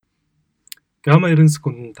Гамма 90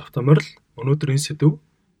 секундын давтамжрал өнөөдрийн сэдв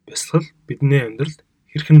бясалгал бидний амьдралд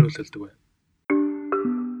хэрхэн нөлөөлдөг вэ?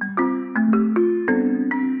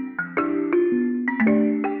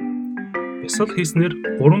 Бясалгал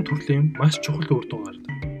хийснээр 3 төрлийн маш чухал үр дүн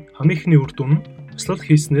гардаг. Хамгийн ихний үр дүн нь бясалгал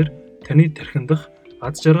хийснээр таны тархиндах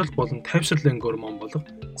аз жаргал болон тайвширлын гормон болох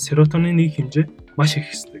серотонины хэмжээ маш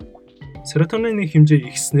их ихсдэг. Серотонины хэмжээ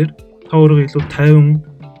ихснээр та өөрийгөө илүү тайван,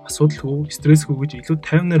 асуудалгүй, стрессгүй гэж илүү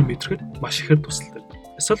тайвнаар мэдрэхэд маш ихээр тусалдаг.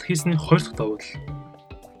 Бясалгал хийсний хоёр дахь давуу тал.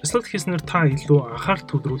 Бясалгал хийснээр та илүү анхаарал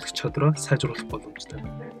төвлөрүүлэх чадвараа сайжруулах боломжтой.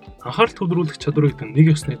 Анхаарал төвлөрүүлэх чадвар гэдэг нь нэг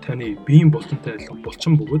ёсны таны биеийн булчинтай адилхан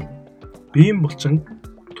булчин бөгөөд биеийн булчин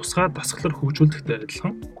тусгай дасгалаар хөгжүүлэхтэй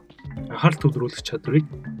адилхан анхаарал төвлөрүүлэх чадварыг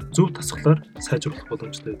зөв дасгалаар сайжруулах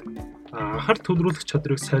боломжтой байдаг. Анхаарал төвлөрүүлэх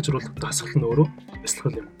чадрыг сайжруулах дасгал нь өөрөө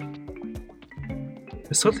бясалгал юм.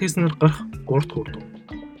 Бясалгал хийснээр гарах 3 дахь үр дүн.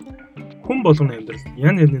 Хүн болгоны амьдралд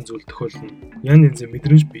янз бүрийн зүйл тохиолдно. Янз бүрийн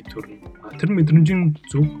мэдрэмж бий төрнө. Тэр мэдрэмжийн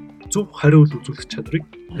зөв хариулт үзүүлэх чадрыг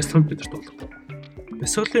бясалгал бидэнд олгодог.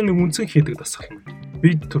 Бясалгалын нэг үндсэн хийдэг дасгал нь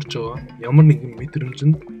бид төрж байгаа ямар нэгэн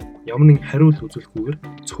мэдрэмжинд ямар нэгэн хариулт үзүүлэхгүйгээр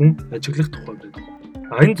зөвхөн ажиглах тухай байдаг.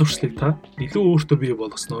 Энэ зуршлыг та илүү өөртөө бий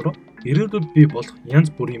болгосноор ирээдүйд бий болох янз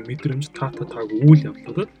бүрийн мэдрэмж тааг үйл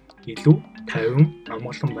явдлуудад илүү тайван,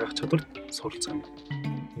 амгалан байх чадварт суралцах юм.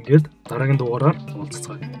 Ингээд дараагийн дугаараар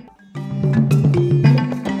уулзцгаая.